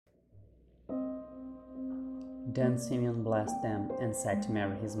Then Simeon blessed them and said to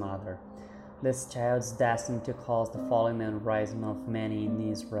Mary his mother, "This child is destined to cause the falling and rising of many in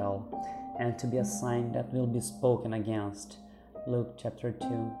Israel, and to be a sign that will be spoken against." Luke chapter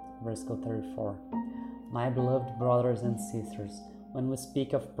 2, verse 34. My beloved brothers and sisters, when we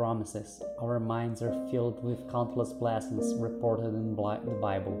speak of promises, our minds are filled with countless blessings reported in the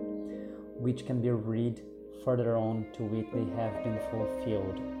Bible, which can be read further on to which they have been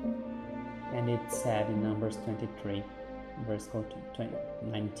fulfilled. And it said in Numbers 23, verse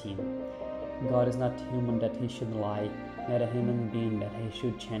 19, "God is not human that he should lie, not a human being that he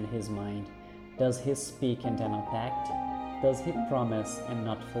should change his mind. Does he speak and then not act? Does he promise and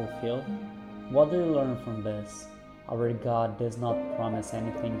not fulfill?" What do you learn from this? Our God does not promise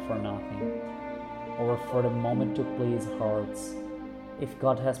anything for nothing, or for the moment to please hearts. If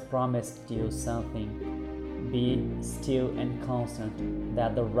God has promised you something, be still and constant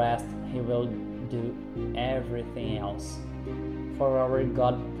that the rest he will do everything else. For our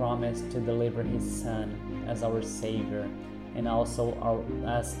God promised to deliver his Son as our Savior and also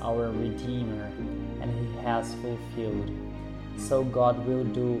as our Redeemer, and he has fulfilled. So God will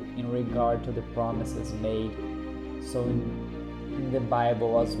do in regard to the promises made, so in the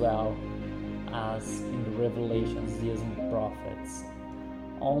Bible as well as in the revelations using prophets.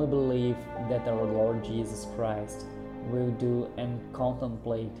 Only believe that our Lord Jesus Christ will do and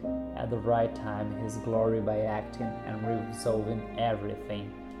contemplate at the right time his glory by acting and resolving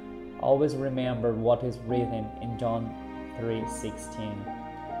everything. Always remember what is written in John 3:16.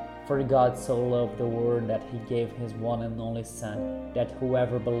 For God so loved the world that he gave his one and only Son, that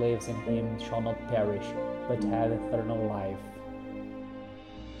whoever believes in him shall not perish, but have eternal life.